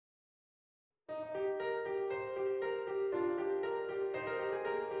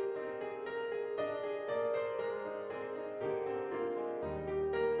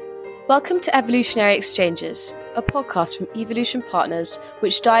Welcome to Evolutionary Exchanges, a podcast from Evolution Partners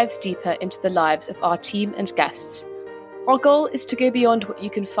which dives deeper into the lives of our team and guests. Our goal is to go beyond what you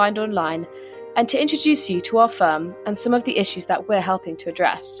can find online and to introduce you to our firm and some of the issues that we're helping to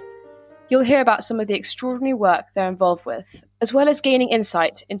address. You'll hear about some of the extraordinary work they're involved with, as well as gaining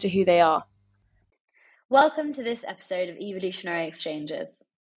insight into who they are. Welcome to this episode of Evolutionary Exchanges.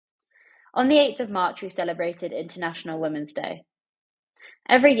 On the 8th of March, we celebrated International Women's Day.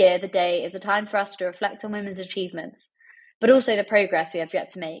 Every year, the day is a time for us to reflect on women's achievements, but also the progress we have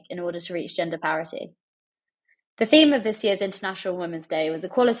yet to make in order to reach gender parity. The theme of this year's International Women's Day was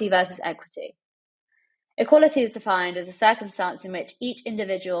equality versus equity. Equality is defined as a circumstance in which each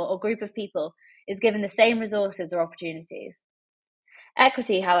individual or group of people is given the same resources or opportunities.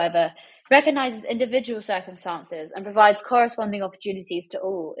 Equity, however, recognises individual circumstances and provides corresponding opportunities to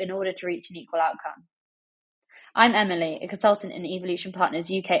all in order to reach an equal outcome. I'm Emily, a consultant in Evolution Partners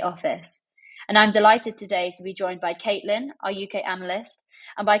UK office, and I'm delighted today to be joined by Caitlin, our UK analyst,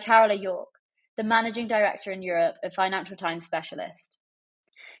 and by Carola York, the Managing Director in Europe of Financial Times Specialist.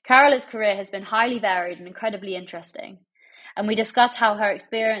 Carola's career has been highly varied and incredibly interesting, and we discussed how her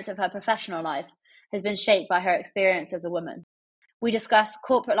experience of her professional life has been shaped by her experience as a woman. We discuss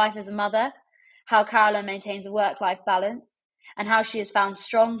corporate life as a mother, how Carola maintains a work-life balance, and how she has found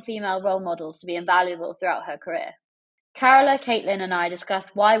strong female role models to be invaluable throughout her career. Carola, Caitlin, and I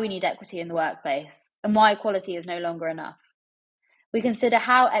discuss why we need equity in the workplace and why equality is no longer enough. We consider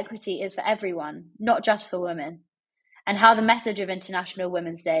how equity is for everyone, not just for women, and how the message of International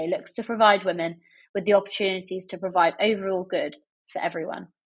Women's Day looks to provide women with the opportunities to provide overall good for everyone.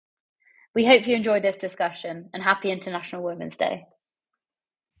 We hope you enjoyed this discussion, and happy International Women's Day.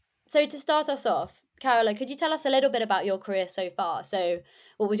 So to start us off, Carola, could you tell us a little bit about your career so far? So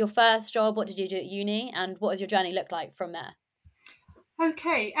what was your first job? What did you do at uni? And what has your journey looked like from there?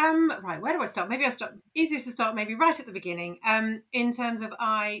 Okay, right, where do I start? Maybe I'll start, easiest to start maybe right at the beginning. In terms of,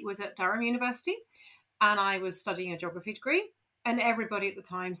 I was at Durham University and I was studying a geography degree, and everybody at the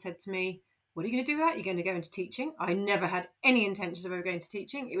time said to me, what are you going to do with that? You're going to go into teaching. I never had any intentions of ever going to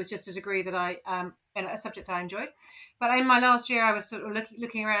teaching. It was just a degree that a subject I enjoyed. But in my last year, I was sort of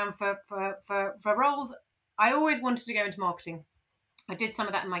looking around for roles. I always wanted to go into marketing. I did some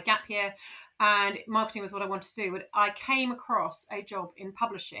of that in my gap year, and marketing was what I wanted to do. But I came across a job in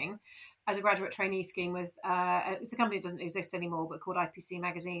publishing as a graduate trainee scheme with, it's a company that doesn't exist anymore, but called IPC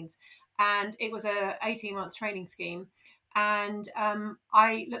Magazines. And it was a 18-month training scheme. And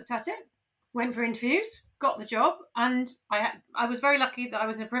I looked at it, went for interviews, got the job, and I was very lucky that I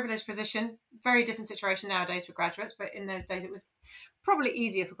was in a privileged position. Very different situation nowadays for graduates, but in those days it was probably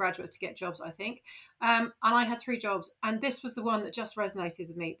easier for graduates to get jobs, I think. And I had 3 jobs, and this was the one that just resonated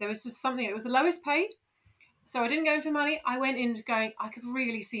with me. There was just something, it was the lowest paid, so I didn't go in for money. I went in going, I could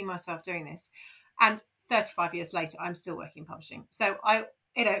really see myself doing this. And 35 years later, I'm still working in publishing. So I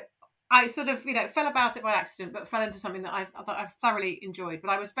sort of, fell about it by accident, but fell into something that I've thoroughly enjoyed. But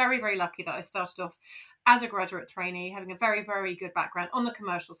I was very, very lucky that I started off as a graduate trainee, having a very, very good background on the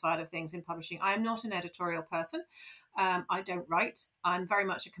commercial side of things in publishing. I am not an editorial person. I don't write. I'm very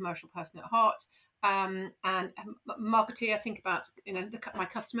much a commercial person at heart, and marketeer. I think about, my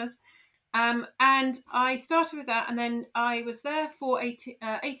customers. And I started with that, and then I was there for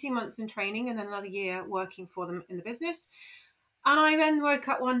 18 months in training, and then another year working for them in the business. And I then woke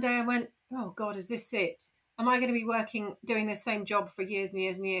up one day and went, oh God, is this it? Am I going to be doing this same job for years and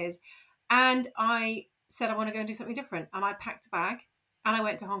years and years? And I said, I want to go and do something different. And I packed a bag and I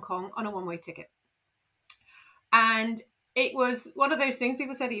went to Hong Kong on a one-way ticket. And it was one of those things,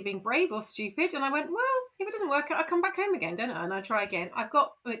 people said, are you being brave or stupid? And I went, well, if it doesn't work, I come back home again, don't I? And I try again. I've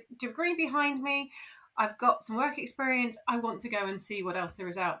got a degree behind me. I've got some work experience. I want to go and see what else there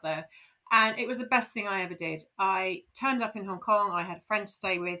is out there. And it was the best thing I ever did. I turned up in Hong Kong. I had a friend to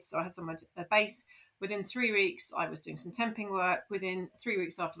stay with, so I had somewhere to base. Within 3 weeks, I was doing some temping work. Within 3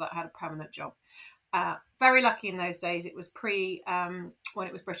 weeks after that, I had a permanent job. Very lucky in those days. It was when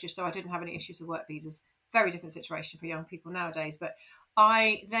it was British, so I didn't have any issues with work visas. Very different situation for young people nowadays. But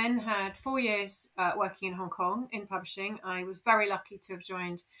I then had 4 years working in Hong Kong in publishing. I was very lucky to have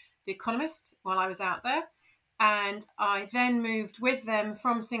joined The Economist while I was out there. And I then moved with them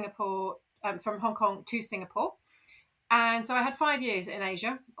from Hong Kong to Singapore. And so I had 5 years in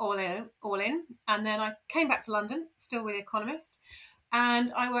Asia, all in. And then I came back to London, still with The Economist.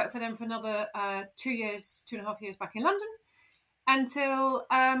 And I worked for them for another 2.5 years back in London, until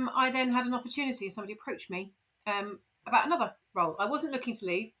I then had an opportunity. Somebody approached me about another role. I wasn't looking to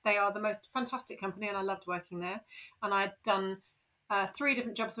leave. They are the most fantastic company, and I loved working there. And I'd done 3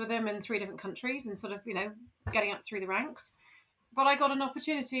 different jobs with them in 3 different countries, and sort of, getting up through the ranks. but I got an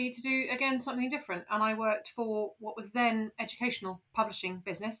opportunity to do again something different, and I worked for what was then educational publishing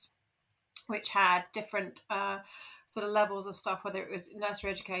business, which had different sort of levels of stuff, whether it was nursery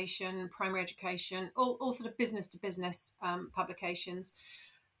education, primary education, all sort of business to business publications.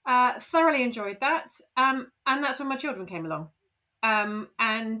 Thoroughly enjoyed that, and that's when my children came along,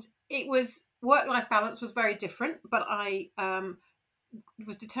 and it was work-life balance was very different, but I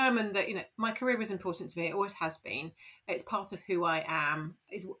was determined that my career was important to me. It always has been. It's part of who I am.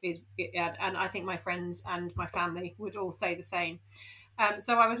 And I think my friends and my family would all say the same.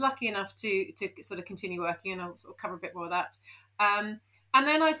 So I was lucky enough to sort of continue working, and I'll sort of cover a bit more of that. And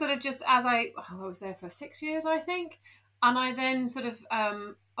then I sort of just I was there for 6 years, I think, and I then sort of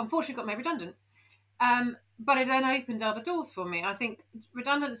unfortunately got made redundant. But it then opened other doors for me. I think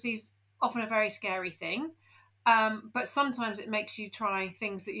redundancy is often a very scary thing, but sometimes it makes you try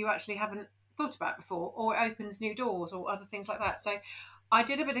things that you actually haven't thought about before, or it opens new doors or other things like that. So I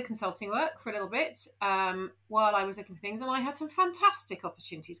did a bit of consulting work for a little bit while I was looking for things, and I had some fantastic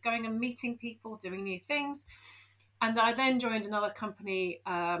opportunities going and meeting people, doing new things. And I then joined another company,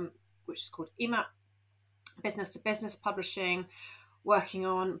 which is called EMAP, business to business publishing, working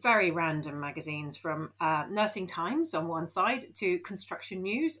on very random magazines from Nursing Times on one side to Construction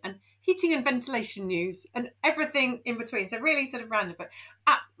News and Heating and Ventilation News and everything in between. So really sort of random, but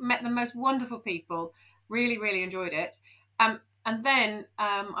met the most wonderful people, really, really enjoyed it. And then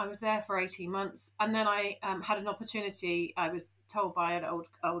I was there for 18 months, and then I had an opportunity. I was told by an old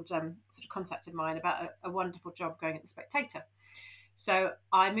sort of contact of mine about a wonderful job going at The Spectator. So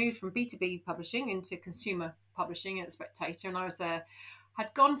I moved from B2B publishing into consumer publishing at The Spectator, and I was there,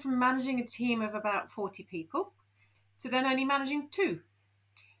 had gone from managing a team of about 40 people to then only managing 2.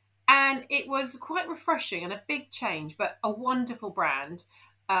 And it was quite refreshing and a big change, but a wonderful brand,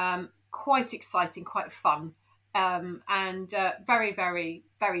 quite exciting, quite fun, and very, very,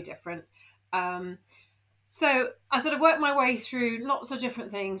 very different. So I sort of worked my way through lots of different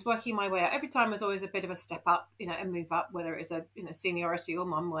things, working my way out. Every time was always a bit of a step up, a move up, whether it was a seniority or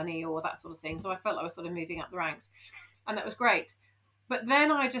more money or that sort of thing. So I felt I was sort of moving up the ranks, and that was great. But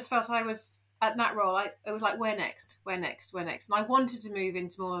then I just felt I was at that role. It was like, where next? Where next? Where next? And I wanted to move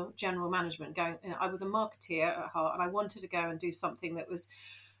into more general management. I was a marketeer at heart, and I wanted to go and do something that was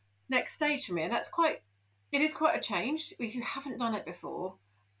next stage for me. And it is quite a change if you haven't done it before.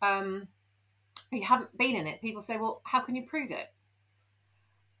 You haven't been in it. People say, well, how can you prove it?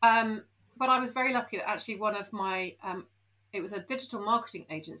 But I was very lucky that actually one of my, it was a digital marketing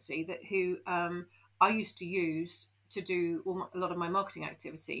agency who I used to use to do a lot of my marketing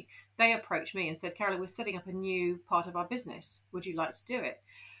activity. They approached me and said, Carola, we're setting up a new part of our business. Would you like to do it?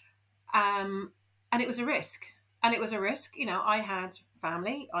 And it was a risk. And it was a risk. I had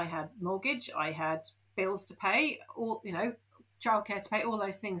family, I had mortgage, I had bills to pay, all, childcare to pay, all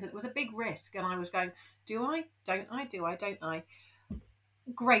those things. And it was a big risk. And I was going, do I? Don't I? Do I? Don't I?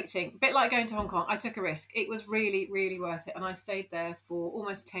 Great thing. A bit like going to Hong Kong. I took a risk. It was really, really worth it. And I stayed there for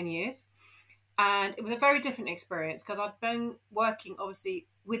almost 10 years. And it was a very different experience because I'd been working, obviously,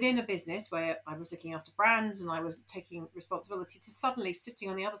 within a business where I was looking after brands and I was taking responsibility, to suddenly sitting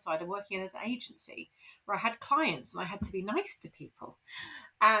on the other side and working as an agency where I had clients and I had to be nice to people.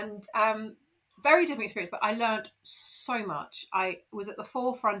 And very different experience, but I learned so much. I was at the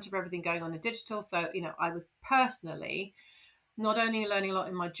forefront of everything going on in digital. So, I was personally not only learning a lot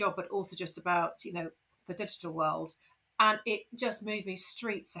in my job, but also just about, the digital world. And it just moved me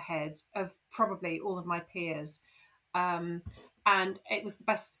streets ahead of probably all of my peers. And it was the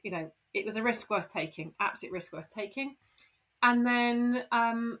best, it was a risk worth taking, absolute risk worth taking. And then,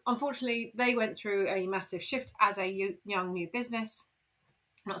 unfortunately, they went through a massive shift as a young new business.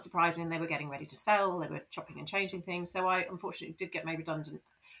 Not surprising, they were getting ready to sell, they were chopping and changing things. So I unfortunately did get made redundant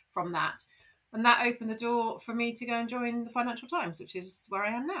from that. And that opened the door for me to go and join the Financial Times, which is where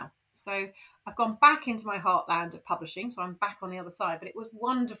I am now. So I've gone back into my heartland of publishing. So I'm back on the other side. But it was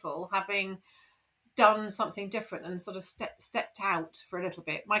wonderful having done something different and sort of stepped out for a little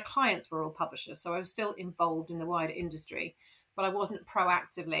bit. My clients were all publishers, so I was still involved in the wider industry, but I wasn't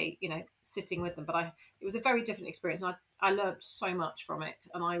proactively, sitting with them. But it was a very different experience, and I learned so much from it.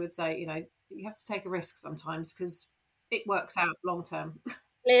 And I would say, you have to take a risk sometimes because it works out long term.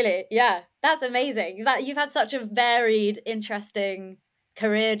 Clearly, yeah, that's amazing. That you've had such a varied, interesting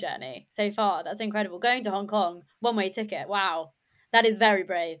career journey so far. That's incredible. Going to Hong Kong, one-way ticket. Wow, that is very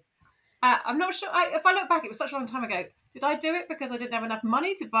brave. I'm not sure. If I look back, it was such a long time ago. Did I do it because I didn't have enough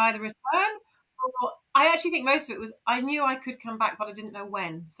money to buy the return? Or I actually think most of it was I knew I could come back, but I didn't know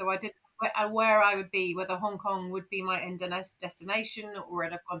when. So I didn't know where I would be, whether Hong Kong would be my end destination, or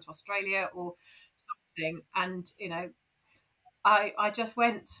I'd have gone to Australia or something. And I just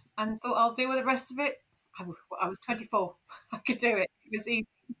went and thought I'll deal with the rest of it. I was 24. I could do it. It was easy.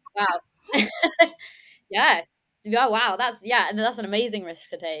 Wow. Yeah. Oh, wow. That's an amazing risk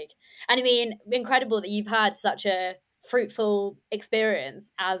to take. And I mean, incredible that you've had such a fruitful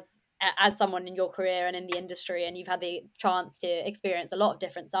experience as someone in your career and in the industry, and you've had the chance to experience a lot of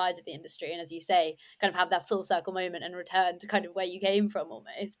different sides of the industry, and as you say, kind of have that full circle moment and return to kind of where you came from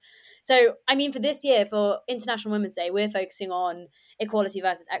almost. So I mean, for this year, for International Women's Day, we're focusing on equality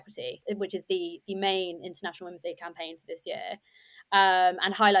versus equity, which is the main International Women's Day campaign for this year.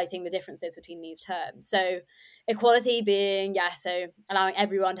 And highlighting the differences between these terms. So equality being, so allowing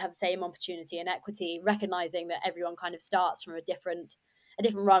everyone to have the same opportunity, and equity, recognizing that everyone kind of starts from a different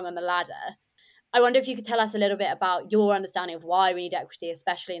rung on the ladder. I wonder if you could tell us a little bit about your understanding of why we need equity,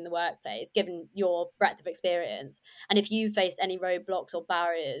 especially in the workplace, given your breadth of experience, and if you faced any roadblocks or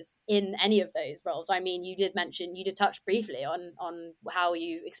barriers in any of those roles. I mean, you did touch briefly on how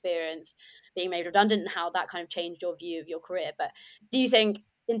you experienced being made redundant and how that kind of changed your view of your career. But do you think,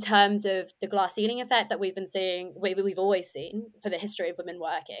 in terms of the glass ceiling effect that we've been seeing, we've always seen for the history of women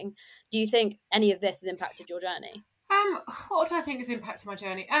working, do you think any of this has impacted your journey? What do I think has impacted my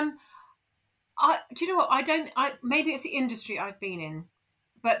journey? Do you know what? Maybe it's the industry I've been in,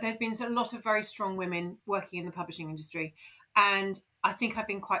 but there's been a lot of very strong women working in the publishing industry, and I think I've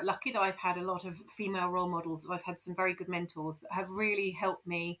been quite lucky that I've had a lot of female role models. I've had some very good mentors that have really helped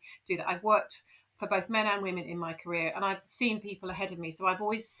me do that. I've worked for both men and women in my career, and I've seen people ahead of me, so I've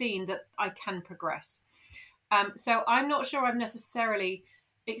always seen that I can progress. So I'm not sure I've necessarily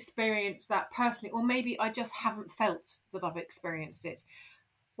experienced that personally, or maybe I just haven't felt that I've experienced it.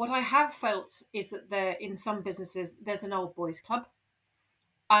 What I have felt is that in some businesses there's an old boys club,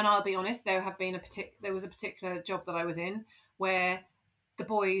 and I'll be honest, there was a particular job that I was in where the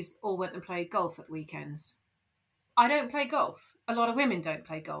boys all went and played golf at weekends. I don't play golf. A lot of women don't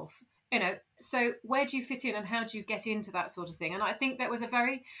play golf. So where do you fit in, and how do you get into that sort of thing? And I think that was a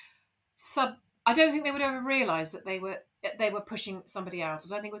very I don't think they would ever realise that they were pushing somebody out. I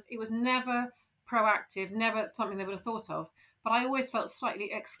don't think it was never proactive, never something they would have thought of. But I always felt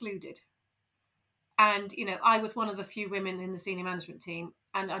slightly excluded. And, I was one of the few women in the senior management team,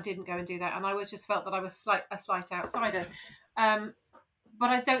 and I didn't go and do that. And I always just felt that I was a slight outsider.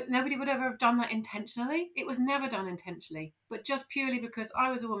 But nobody would ever have done that intentionally. It was never done intentionally, but just purely because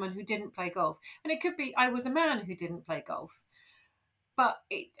I was a woman who didn't play golf. And it could be I was a man who didn't play golf. But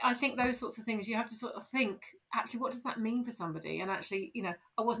I think those sorts of things, you have to sort of think, actually, what does that mean for somebody? And actually,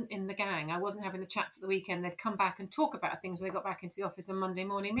 I wasn't in the gang. I wasn't having the chats at the weekend. They'd come back and talk about things when they got back into the office on Monday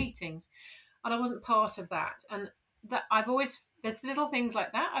morning meetings. And I wasn't part of that. And that there's little things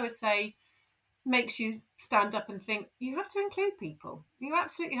like that, I would say, makes you stand up and think, you have to include people. You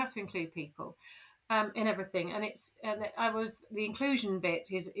absolutely have to include people in everything. And the inclusion bit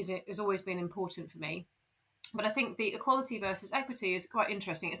has always been important for me. But I think the equality versus equity is quite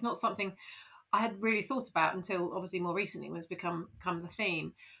interesting. It's not something I had really thought about until obviously more recently when it's become the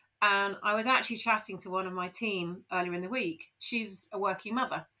theme. And I was actually chatting to one of my team earlier in the week. She's a working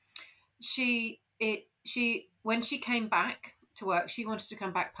mother. When she came back to work, she wanted to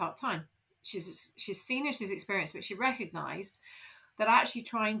come back part-time. She's senior, she's experienced, but she recognised that actually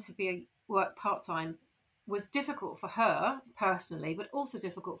trying to work part-time was difficult for her personally, but also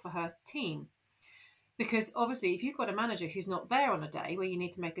difficult for her team. Because obviously, if you've got a manager who's not there on a day where you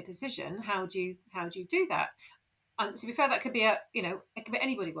need to make a decision, how do you do that? And to be fair, that could be it could be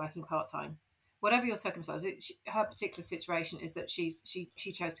anybody working part time, whatever your circumstances. Her particular situation is that she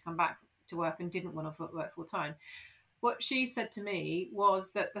chose to come back to work and didn't want to work full time. What she said to me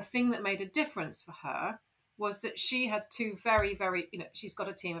was that the thing that made a difference for her was that she had two very, very, she's got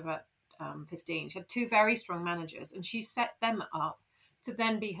a team of about 15. She had two very strong managers, and she set them up to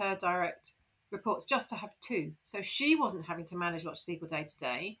then be her direct reports, just to have two. So she wasn't having to manage lots of people day to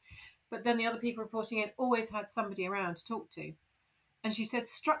day, but then the other people reporting in always had somebody around to talk to. And she said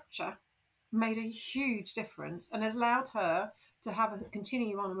structure made a huge difference and has allowed her to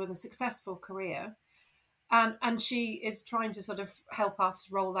continue on with a successful career. And she is trying to sort of help us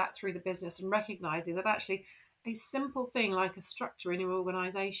roll that through the business, and recognizing that actually a simple thing like a structure in your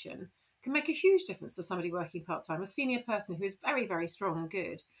organization can make a huge difference to somebody working part-time, a senior person who is very, very strong and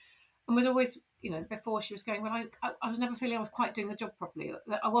good. And was always, before she was going, well, I was never feeling I was quite doing the job properly,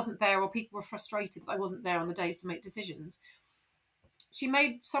 that I wasn't there, or people were frustrated that I wasn't there on the days to make decisions. She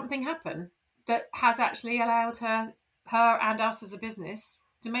made something happen that has actually allowed her and us as a business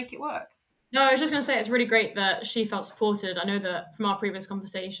to make it work. No, I was just going to say it's really great that she felt supported. I know that from our previous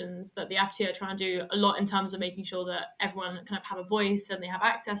conversations that the FT are trying to do a lot in terms of making sure that everyone kind of have a voice and they have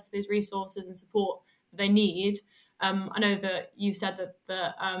access to these resources and support that they need. I know that you said that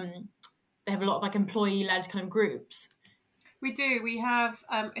they have a lot of like employee-led kind of groups. We do. We have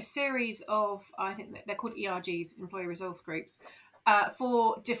a series of, I think they're called ERGs, employee resource groups,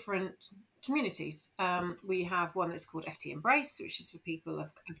 for different communities. We have one that's called FT Embrace, which is for people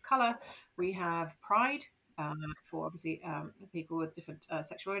of colour. We have Pride, for obviously people with different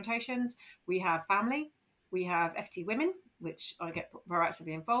sexual orientations. We have Family. We have FT Women, which I get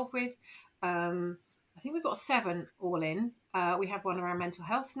proactively involved with. I think we've got 7 all in. We have one around mental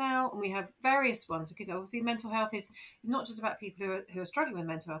health now, and we have various ones because obviously mental health is not just about people who are struggling with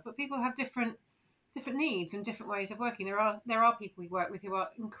mental health, but people have different needs and different ways of working. There are people we work with who are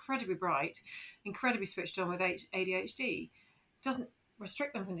incredibly bright, incredibly switched on with ADHD. It doesn't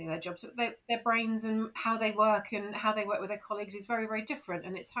restrict them from doing their jobs, but their brains and how they work with their colleagues is very, very different.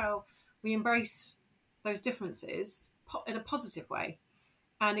 And it's how we embrace those differences in a positive way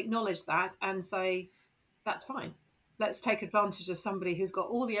and acknowledge that and say, that's fine. Let's take advantage of somebody who's got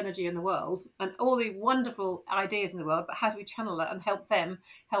all the energy in the world and all the wonderful ideas in the world, but how do we channel that and help them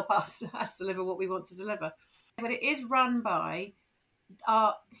help us deliver what we want to deliver? But it is run by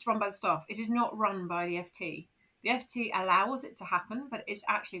the staff. It is not run by the FT. The FT allows it to happen, but it's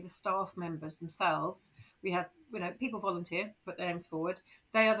actually the staff members themselves. We have, people volunteer, put their names forward.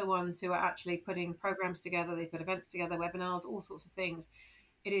 They are the ones who are actually putting programs together. They put events together, webinars, all sorts of things.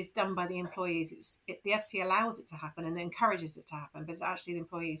 It is done by the employees. The FT allows it to happen and encourages it to happen, but it's actually the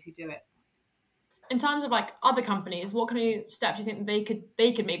employees who do it. In terms of like other companies, what kind of steps do you think they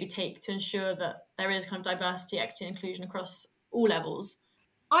could maybe take to ensure that there is kind of diversity, equity, and inclusion across all levels?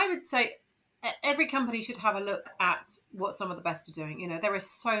 I would say every company should have a look at what some of the best are doing. There is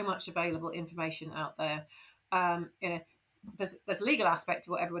so much available information out there. There's a legal aspect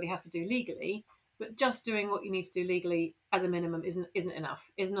to what everybody has to do legally, but just doing what you need to do legally as a minimum isn't enough.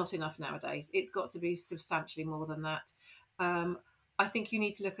 Is not enough nowadays. It's got to be substantially more than that. I think you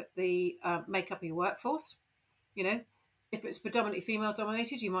need to look at the makeup of your workforce. If it's predominantly female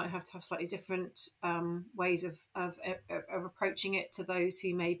dominated, you might have to have slightly different ways of approaching it to those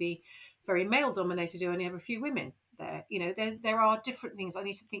who may be very male dominated, who only have a few women there. There are different things I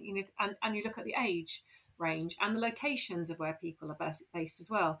need to think. And you look at the age range and the locations of where people are based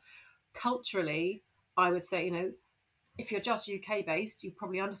as well. Culturally, I would say, if you're just UK based, you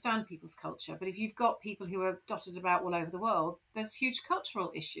probably understand people's culture. But if you've got people who are dotted about all over the world, there's huge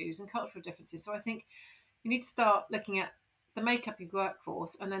cultural issues and cultural differences. So I think you need to start looking at the makeup of your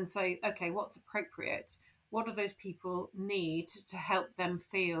workforce and then say, okay, what's appropriate? What do those people need to help them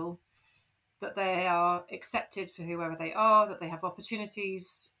feel that they are accepted for whoever they are, that they have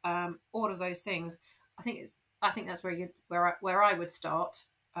opportunities, all of those things. I think that's where I would start.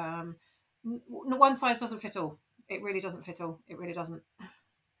 One size doesn't fit all. It really doesn't fit all. It really doesn't.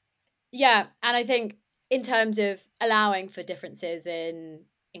 Yeah, and I think in terms of allowing for differences in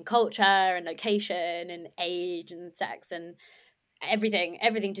culture and location and age and sex and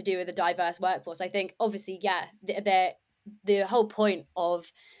everything to do with a diverse workforce, I think obviously, yeah, the whole point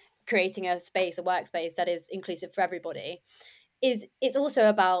of creating a workspace that is inclusive for everybody is it's also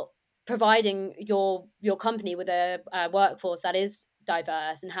about providing your company with a workforce that is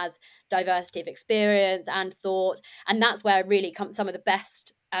diverse and has diversity of experience and thought, and that's where really some of the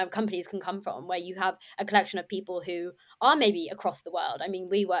best companies can come from, where you have a collection of people who are maybe across the world. I mean,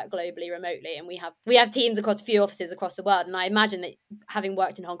 we work globally, remotely, and we have teams across a few offices across the world, and I imagine that having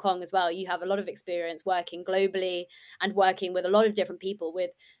worked in Hong Kong as well, you have a lot of experience working globally and working with a lot of different people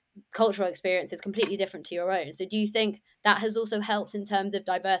with cultural experiences completely different to your own. So do you think that has also helped in terms of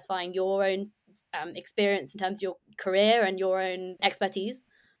diversifying your own experience in terms of your career and your own expertise?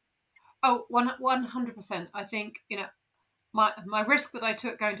 Oh, 100%. I think, my risk that I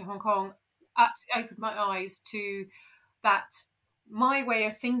took going to Hong Kong absolutely opened my eyes to that my way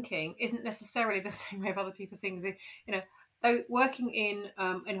of thinking isn't necessarily the same way of other people think. Though working in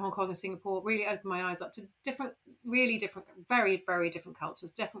Hong Kong and Singapore really opened my eyes up to really different, very, very different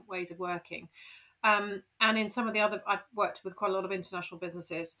cultures, different ways of working. And in some of the other, I've worked with quite a lot of international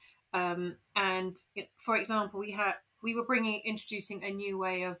businesses. And for example, we were introducing a new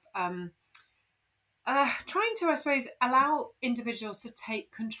way of trying to, I suppose, allow individuals to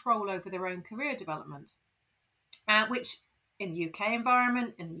take control over their own career development, which in the UK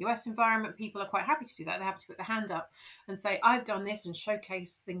environment, in the US environment, people are quite happy to do that. They're happy to put their hand up and say, I've done this, and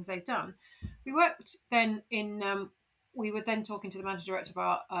showcase things they've done. We worked then we were then talking to the managing director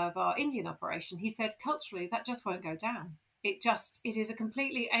of our Indian operation. He said, culturally, that just won't go down. It is a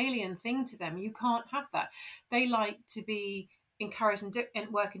completely alien thing to them. You can't have that. They like to be encouraged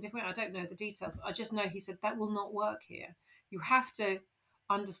and work in different ways. I don't know the details, but I just know he said that will not work here. You have to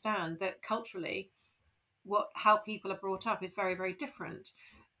understand that culturally, how people are brought up is very, very different.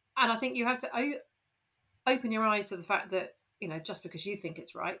 And I think you have to open your eyes to the fact that, just because you think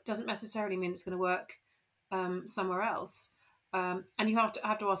it's right doesn't necessarily mean it's going to work somewhere else. And you have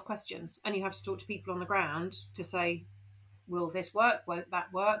to ask questions, and you have to talk to people on the ground to say, will this work? Won't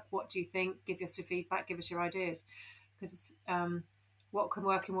that work? What do you think? Give us your feedback, give us your ideas. Because what can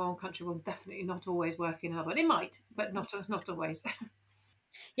work in one country will definitely not always work in another. It might, but not always.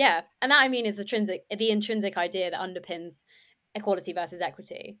 Yeah, and that, I mean, is the intrinsic idea that underpins equality versus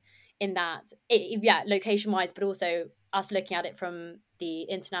equity, in that, location wise, but also us looking at it from the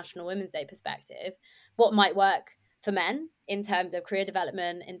International Women's Day perspective, what might work for men in terms of career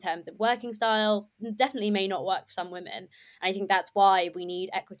development, in terms of working style, definitely may not work for some women. And I think that's why we need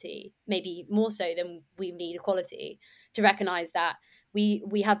equity, maybe more so than we need equality, to recognize that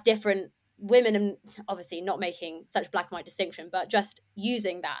we have different women, and obviously not making such black and white distinction, but just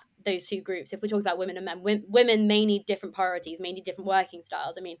using those two groups. If we're talking about women and men, women may need different priorities, may need different working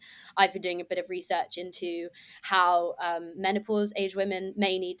styles. I mean, I've been doing a bit of research into how menopause age women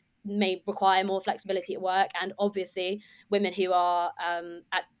may require more flexibility at work, and obviously women who are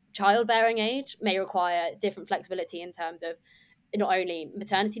at childbearing age may require different flexibility in terms of not only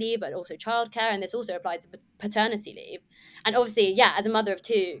maternity leave but also childcare, and this also applies to paternity leave. And obviously, as a mother of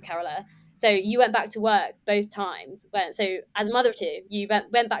two, Carola, so you went back to work both times. So as a mother of two, you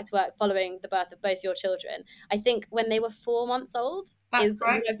went back to work following the birth of both your children. I think when they were 4 months old. That's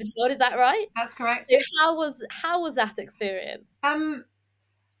correct. I've been told, is that right? That's correct. So how was that experience?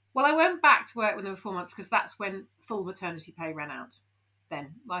 Well, I went back to work when they were 4 months because that's when full maternity pay ran out.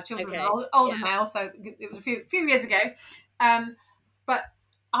 Then my children are older now, so it was a few years ago. But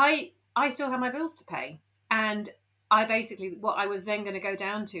I still had my bills to pay, and I basically, what I was then going to go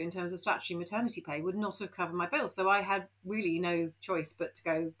down to in terms of statutory maternity pay would not have covered my bills. So I had really no choice but to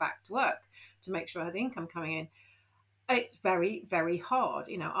go back to work to make sure I had the income coming in. It's very, very hard.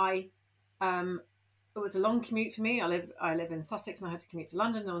 It was a long commute for me. I live in Sussex, and I had to commute to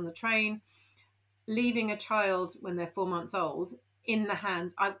London on the train. Leaving a child when they're 4 months old in the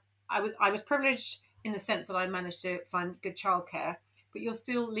hands, I was privileged in the sense that I managed to find good childcare, but you're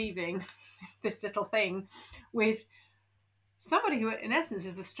still leaving this little thing with somebody who, in essence,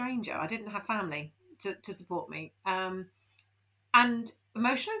 is a stranger. I didn't have family to support me, and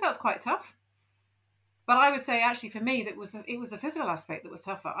emotionally, that's quite tough. But I would say, actually, for me, it was the physical aspect that was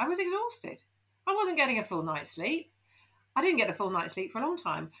tougher. I was exhausted. I wasn't getting a full night's sleep. I didn't get a full night's sleep for a long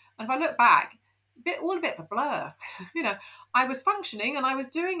time. And if I look back, all a bit of a blur. I was functioning and I was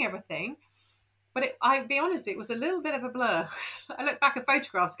doing everything, but I'll be honest, it was a little bit of a blur. I look back at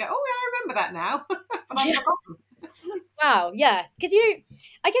photographs and go, oh, yeah, I remember that now. But I forgotten. Wow, yeah. Because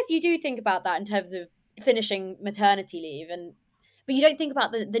I guess you do think about that in terms of finishing maternity leave, but you don't think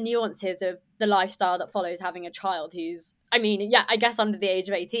about the nuances of the lifestyle that follows having a child who's, I guess under the age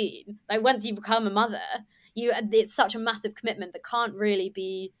of 18. Like, once you become a mother, it's such a massive commitment that can't really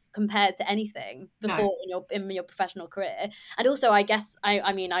be compared to anything before in your professional career. And also, I guess, I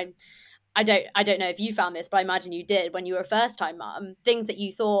don't know if you found this, but I imagine you did when you were a first-time mum. Things that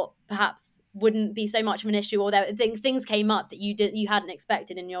you thought perhaps wouldn't be so much of an issue, or things came up that you hadn't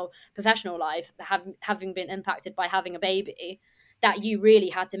expected in your professional life, having been impacted by having a baby, that you really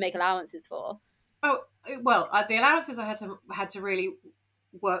had to make allowances for. Oh well, the allowances I had to really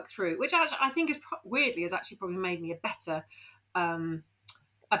work through, which actually I think has actually probably made me a better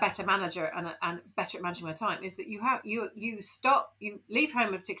manager and better at managing my time. Is that you leave home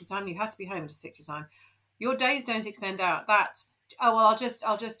at a particular time. You had to be home at a particular time. Your days don't extend out. I'll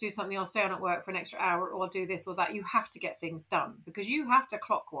just do something. I'll stay on at work for an extra hour, or I'll do this or that. You have to get things done because you have to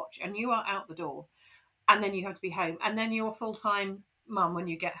clock watch, and you are out the door, and then you have to be home, and then you're a full-time mum when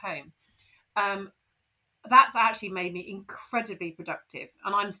you get home. That's actually made me incredibly productive,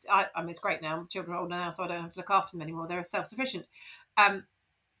 and it's great now. Children are older now, so I don't have to look after them anymore. They're self-sufficient.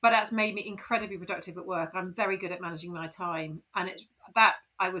 But that's made me incredibly productive at work. I'm very good at managing my time, and that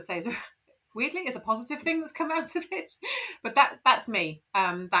I would say is weirdly is a positive thing that's come out of it. But that's me.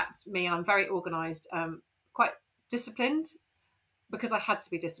 That's me. I'm very organised, quite disciplined, because I had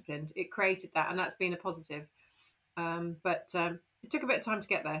to be disciplined. It created that, and that's been a positive. But it took a bit of time to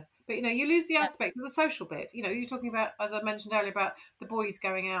get there. But you lose the aspect of the social bit. You're talking about, as I mentioned earlier, about the boys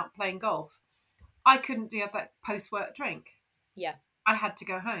going out playing golf. I couldn't do that post-work drink. Yeah. I had to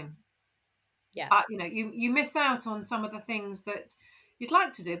go home. Yeah. You miss out on some of the things that you'd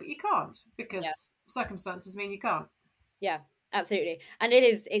like to do, but you can't because circumstances mean you can't. Yeah, absolutely. And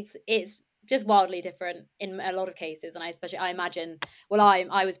it's just wildly different in a lot of cases. And I imagine, well,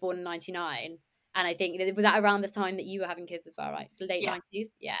 I was born in 1999, and I think was that around the time that you were having kids as well, right? The late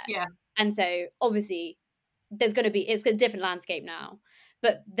 90s. Yeah. Yeah. And so obviously it's a different landscape now.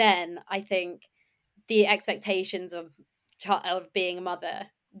 But then I think the expectations of being a mother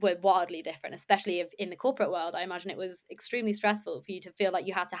were wildly different, especially in the corporate world. I imagine it was extremely stressful for you to feel like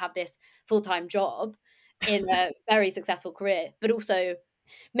you had to have this full-time job in a very successful career, but also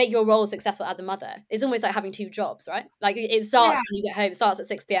make your role successful as a mother. It's almost like having two jobs, right? Like it starts when you get home, it starts at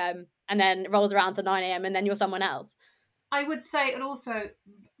 6 p.m. and then rolls around to 9 a.m. and then you're someone else. I would say, and also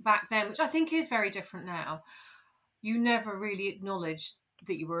back then, which I think is very different now, you never really acknowledged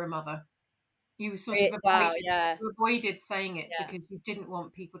that you were a mother. You sort of avoided saying it because you didn't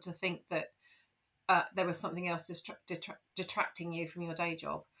want people to think that there was something else detracting you from your day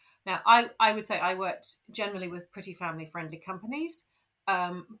job. Now, I would say I worked generally with pretty family-friendly companies,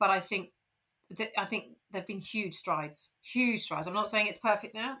 but I think there've been huge strides. I'm not saying it's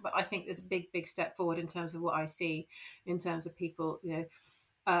perfect now, but I think there's a big step forward in terms of what I see in terms of people,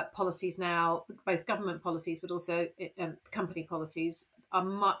 policies now, both government policies, but also company policies are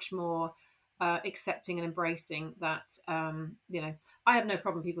much more accepting and embracing that. I have no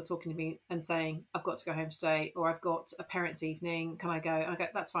problem people talking to me and saying, I've got to go home today, or I've got a parents' evening. Can I go? And I go,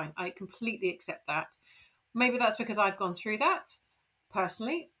 that's fine. I completely accept that. Maybe that's because I've gone through that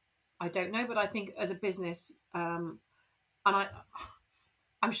personally. I don't know, but I think as a business, and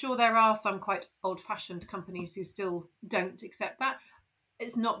I'm sure there are some quite old-fashioned companies who still don't accept that.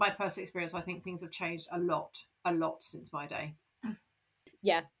 It's not my personal experience. I think things have changed a lot since my day.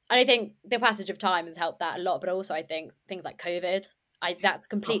 Yeah, and I think the passage of time has helped that a lot, but also I think things like COVID, that's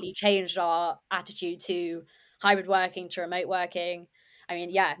completely changed our attitude to hybrid working, to remote working. I mean,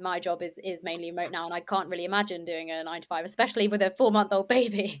 yeah, my job is mainly remote now, and I can't really imagine doing a 9 to 5, especially with a 4-month-old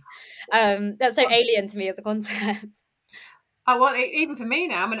baby. That's so alien to me as a concept. Oh, well, even for me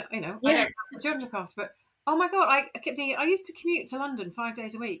now, I mean, I don't have the children to look after, but oh my God, I kept thinking, I used to commute to London 5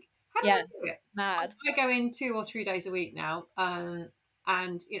 days a week. How did I do it? Mad. I go in 2 or 3 days a week now, and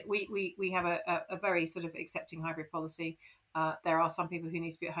we have a very sort of accepting hybrid policy. There are some people who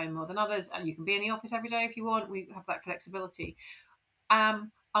need to be at home more than others, and you can be in the office every day if you want. We have that flexibility.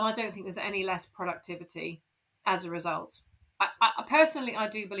 And I don't think there's any less productivity as a result. I personally, I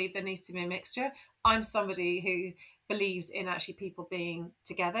do believe there needs to be a mixture. I'm somebody who believes in actually people being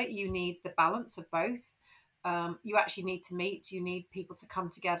together. You need the balance of both. You actually need to meet. You need people to come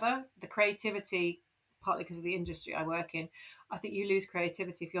together. The creativity, partly because of the industry I work in, I think you lose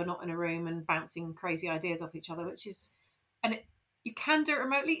creativity if you're not in a room and bouncing crazy ideas off each other, you can do it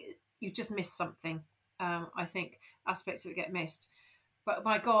remotely. You just miss something. I think aspects of it get missed. But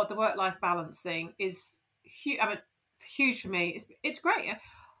my God, the work-life balance thing is huge. I mean, huge for me. It's great.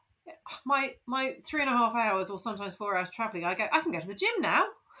 My 3.5 hours or sometimes 4 hours traveling, I can go to the gym now.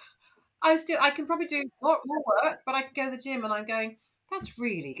 I can probably do more work, but I can go to the gym, and I'm going, that's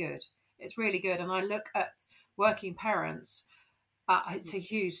really good. It's really good. And I look at working parents. It's a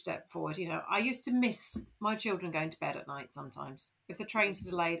huge step forward. I used to miss my children going to bed at night sometimes. If the trains were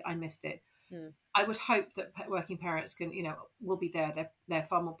delayed, I missed it. I would hope that working parents will be there. They're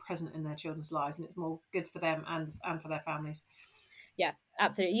far more present in their children's lives, and it's more good for them and for their families. Yeah,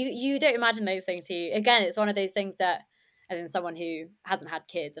 absolutely. You don't imagine those things to you. Again, it's one of those things that, as in someone who hasn't had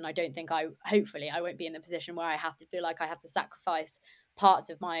kids, and I don't think hopefully I won't be in the position where I have to feel like I have to sacrifice parts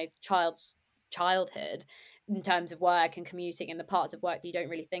of my child's childhood in terms of work and commuting and the parts of work that you don't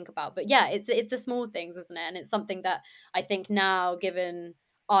really think about. But yeah, it's the small things, isn't it? And it's something that I think now, given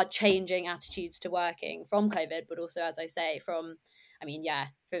our changing attitudes to working from COVID, but also, as I say,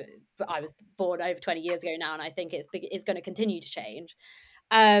 I was born over 20 years ago now, and I think it's going to continue to change.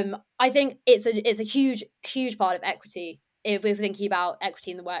 I think it's a huge part of equity if we're thinking about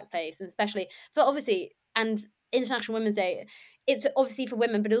equity in the workplace, and especially for obviously and International Women's Day. It's obviously for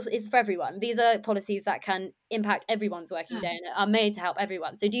women, but also it's for everyone. These are policies that can impact everyone's working day and are made to help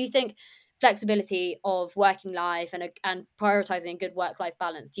everyone. So do you think flexibility of working life and prioritizing a good work-life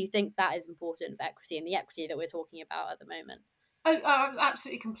balance, do you think that is important for equity and the equity that we're talking about at the moment? Oh,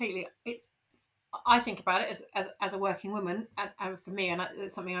 absolutely, completely. I think about it as a working woman, and for me, and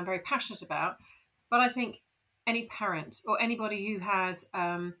it's something I'm very passionate about. But I think any parent or anybody who has,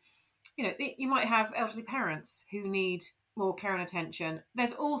 you might have elderly parents who need more care and attention.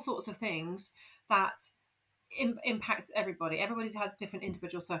 There's all sorts of things that impacts everybody. Everybody has different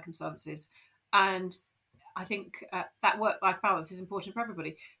individual circumstances, and I think that work-life balance is important for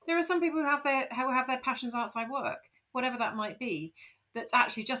everybody. There are some people who have their passions outside work, whatever that might be. That's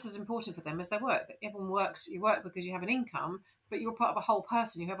actually just as important for them as their work. Everyone works. You work because you have an income, but you're part of a whole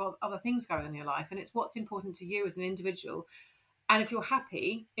person. You have other things going on in your life, and it's what's important to you as an individual. And if you're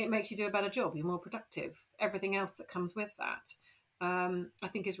happy, it makes you do a better job. You're more productive. Everything else that comes with that. I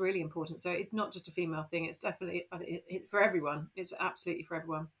think is really important. So it's not just a female thing. It's definitely for everyone. It's absolutely for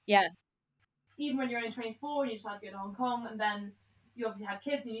everyone. Yeah. Even when you're only 24 and you decide to go to Hong Kong, and then you obviously had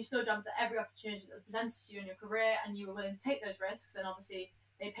kids and you still jumped at every opportunity that was presented to you in your career, and you were willing to take those risks, and obviously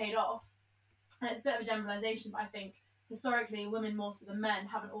they paid off. And it's a bit of a generalisation, but I think historically women more so than men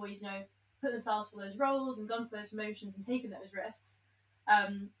haven't always, put themselves for those roles and gone for those promotions and taken those risks.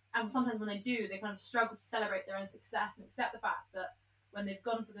 And sometimes when they do, they kind of struggle to celebrate their own success and accept the fact that when they've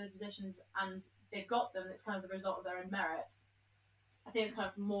gone for those positions and they've got them, it's kind of the result of their own merit. I think it's kind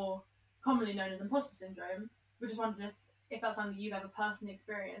of more commonly known as imposter syndrome. We just wondered if that's something you've ever personally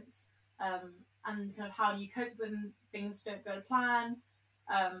experienced, and kind of how do you cope when things don't go to plan,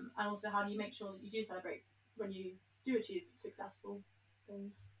 and also how do you make sure that you do celebrate when you do achieve successful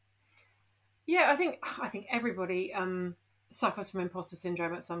things. Yeah, I think everybody suffers from imposter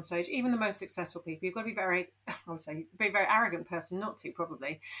syndrome at some stage. Even the most successful people. You've got to be very, I would say, be a very arrogant person not to,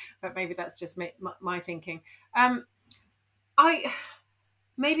 probably, but maybe that's just my thinking.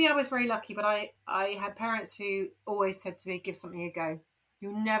 Maybe I was very lucky, but I had parents who always said to me, give something a go.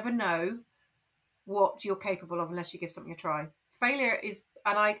 You never know what you're capable of unless you give something a try. Failure is,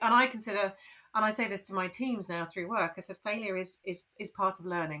 and I consider, and I say this to my teams now through work, I said failure is part of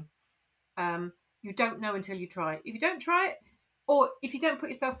learning. You don't know until you try. If you don't try it, or if you don't put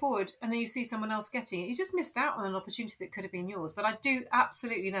yourself forward and then you see someone else getting it, you just missed out on an opportunity that could have been yours. But I do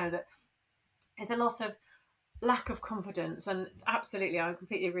absolutely know that there's a lot of lack of confidence, and absolutely I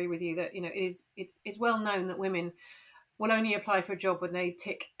completely agree with you that it's well known that women will only apply for a job when they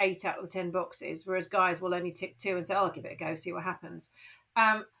tick 8 out of the 10 boxes, whereas guys will only tick 2 and say, I'll give it a go, see what happens.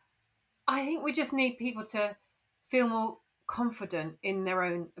 I think we just need people to feel more confident in their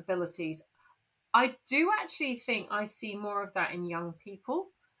own abilities. I do actually think I see more of that in young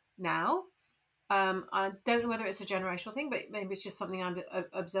people now. I don't know whether it's a generational thing, but maybe it's just something I'm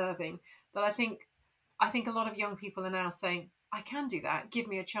observing, that I think a lot of young people are now saying, I can do that, give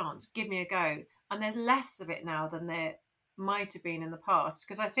me a chance, give me a go. And there's less of it now than there might have been in the past,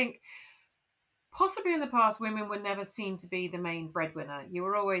 because I think possibly in the past women were never seen to be the main breadwinner. You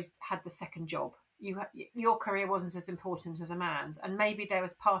were always had the second job. Your career wasn't as important as a man's, and maybe there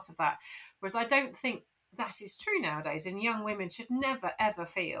was part of that. Whereas I don't think that is true nowadays, and young women should never ever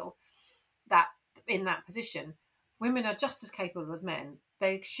feel that in that position. Women are just as capable as men.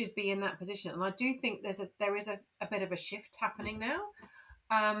 They should be in that position, and I do think there is a bit of a shift happening now.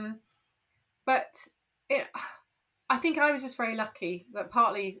 But I think I was just very lucky that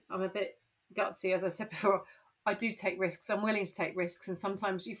partly I'm a bit gutsy, as I said before. I do take risks. I'm willing to take risks, and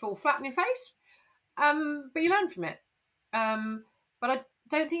sometimes you fall flat in your face. But you learn from it. But I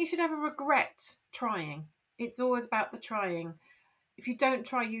don't think you should ever regret trying. It's always about the trying. If you don't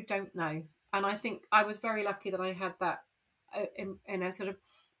try, you don't know. And I think I was very lucky that I had that, sort of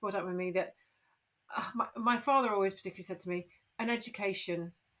brought up with me that my father always particularly said to me, an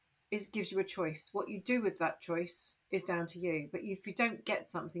education gives you a choice. What you do with that choice is down to you. But if you don't get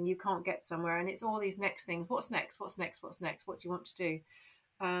something, you can't get somewhere. And it's all these next things. What's next? What's next? What's next? What do you want to do?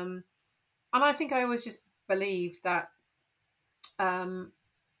 And I think I always just believed that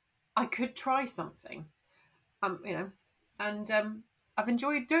I could try something, and I've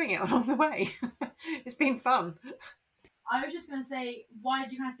enjoyed doing it along the way. It's been fun. I was just going to say, why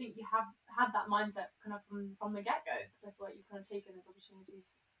did you kind of think you have had that mindset kind of from the get-go? Because I feel like you've kind of taken those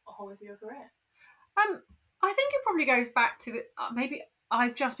opportunities a whole way through your career. I think it probably goes back to maybe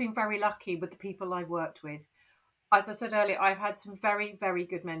I've just been very lucky with the people I've worked with. As I said earlier, I've had some very, very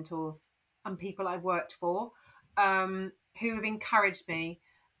good mentors and people I've worked for who have encouraged me.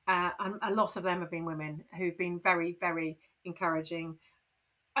 And a lot of them have been women who've been very, very encouraging,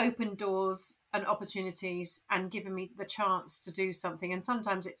 opened doors and opportunities and given me the chance to do something. And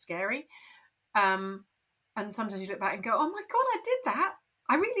sometimes it's scary. And sometimes you look back and go, oh my God, I did that.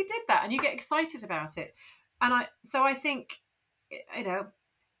 I really did that. And you get excited about it. And I think,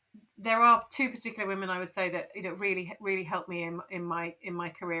 there are two particular women I would say that really, really helped me in my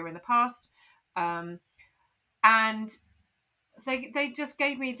career in the past. And they just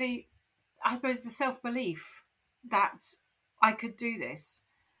gave me the self-belief that I could do this.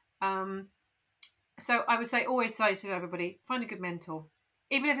 So I would always say to everybody, find a good mentor.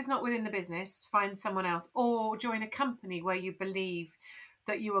 Even if it's not within the business, find someone else or join a company where you believe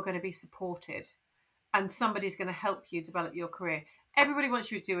that you are going to be supported and somebody's going to help you develop your career. Everybody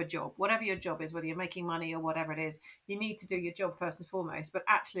wants you to do a job, whatever your job is, whether you're making money or whatever it is, you need to do your job first and foremost. But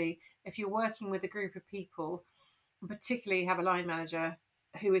actually, if you're working with a group of people, particularly have a line manager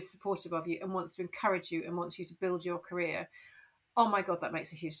who is supportive of you and wants to encourage you and wants you to build your career, oh my God, that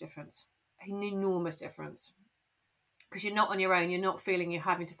makes a huge difference, an enormous difference. because you're not on your own. You're not feeling you're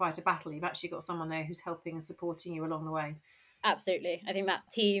having to fight a battle. You've actually got someone there who's helping and supporting you along the way. Absolutely. I think that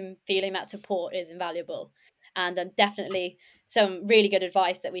team feeling, that support is invaluable, and definitely some really good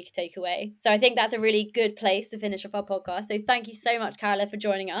advice that we could take away. So I think that's a really good place to finish off our podcast. So thank you so much, Carola, for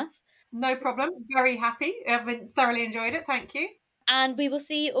joining us. No problem. Very happy. I've thoroughly enjoyed it. Thank you. And we will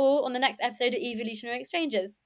see you all on the next episode of Evolutionary Exchanges.